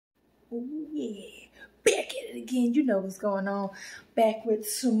Oh yeah, back at it again. You know what's going on. Back with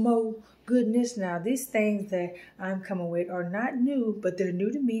some more goodness. Now, these things that I'm coming with are not new, but they're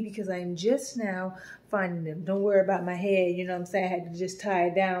new to me because I'm just now finding them. Don't worry about my head. You know what I'm saying? I had to just tie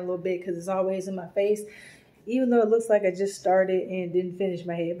it down a little bit because it's always in my face. Even though it looks like I just started and didn't finish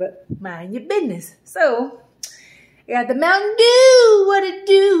my head, but mind your business. So, I got the Mtn Dew. What it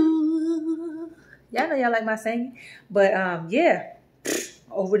do? Y'all know y'all like my singing. But, yeah.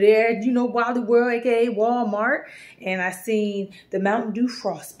 Over there, you know, Wally World, aka Walmart, and I seen the Mtn Dew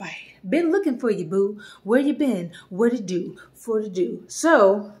Frostbite. Been looking for you, boo. Where you been? What it do? For the do.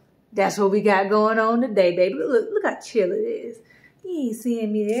 So that's what we got going on today, baby. Look how chill it is. You ain't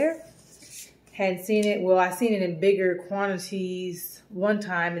seeing me there. Hadn't seen it. Well, I seen it in bigger quantities one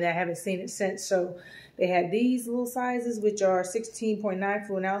time, and I haven't seen it since. So they had these little sizes, which are 16.9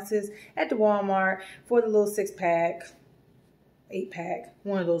 fluid ounces at the Walmart for the little 6-pack. 8-pack,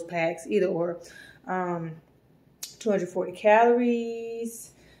 one of those packs, either or. 240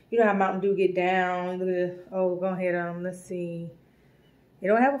 calories. You know how Mtn Dew get down. Look at it. Oh, go ahead. Let's see. It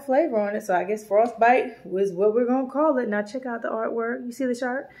don't have a flavor on it, so I guess Frostbite was what we're gonna call it. Now check out the artwork. You see the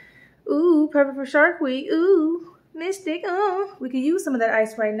shark? Ooh, perfect for Shark Week. Ooh, Mystic. Oh, we could use some of that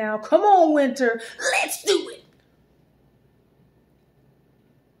ice right now. Come on, winter. Let's do it.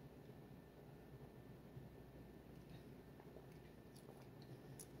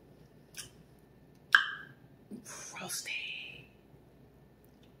 Frosty.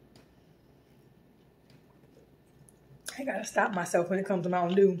 I gotta stop myself when it comes to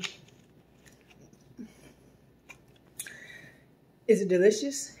Mtn Dew. Is it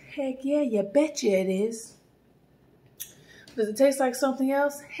delicious? Heck yeah, you betcha it is. Does it taste like something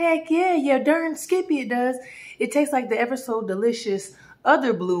else? Heck yeah, you darn skippy it does. It tastes like the ever so delicious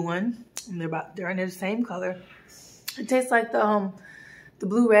other blue one. And they're in the same color. It tastes like the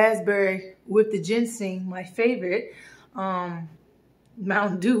blue raspberry with the ginseng, my favorite,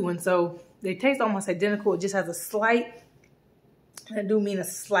 Mtn Dew. And so they taste almost identical. It just has a slight, I do mean a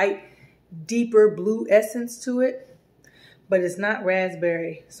slight deeper blue essence to it, but it's not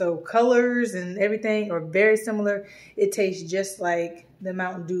raspberry. So colors and everything are very similar. It tastes just like the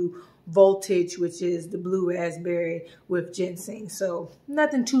Mtn Dew Voltage, which is the blue raspberry with ginseng. So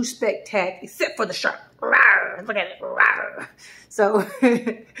nothing too spectacular except for the shark. Rawr, look at it. Rawr. So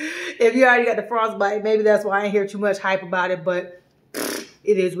if you already got the frostbite, maybe that's why I ain't hear too much hype about it, but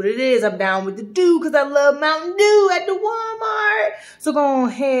it is what it is. I'm down with the Dew because I love Mtn Dew at the Walmart. So go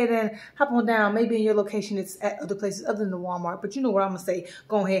ahead and hop on down. Maybe in your location it's at other places other than the Walmart. But you know what I'm going to say.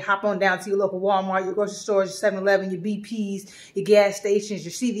 Go ahead, hop on down to your local Walmart, your grocery stores, your 7-Eleven, your BPs, your gas stations,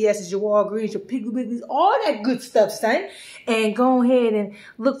 your CVS's, your Walgreens, your Piggly Wigglies, all that good stuff, son. And go ahead and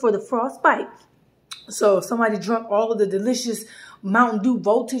look for the frostbite. So if somebody drunk all of the delicious Mtn Dew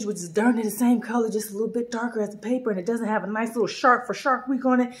Voltage, which is darn near the same color, just a little bit darker as the paper, and it doesn't have a nice little shark for Shark Week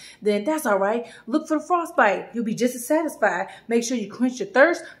on it, then that's all right. Look for the frostbite. You'll be just as satisfied. Make sure you quench your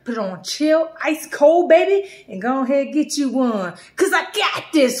thirst, put it on chill, ice cold, baby, and go ahead and get you one. Because I got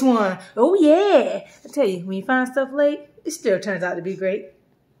this one. Oh, yeah. I tell you, when you find stuff late, it still turns out to be great.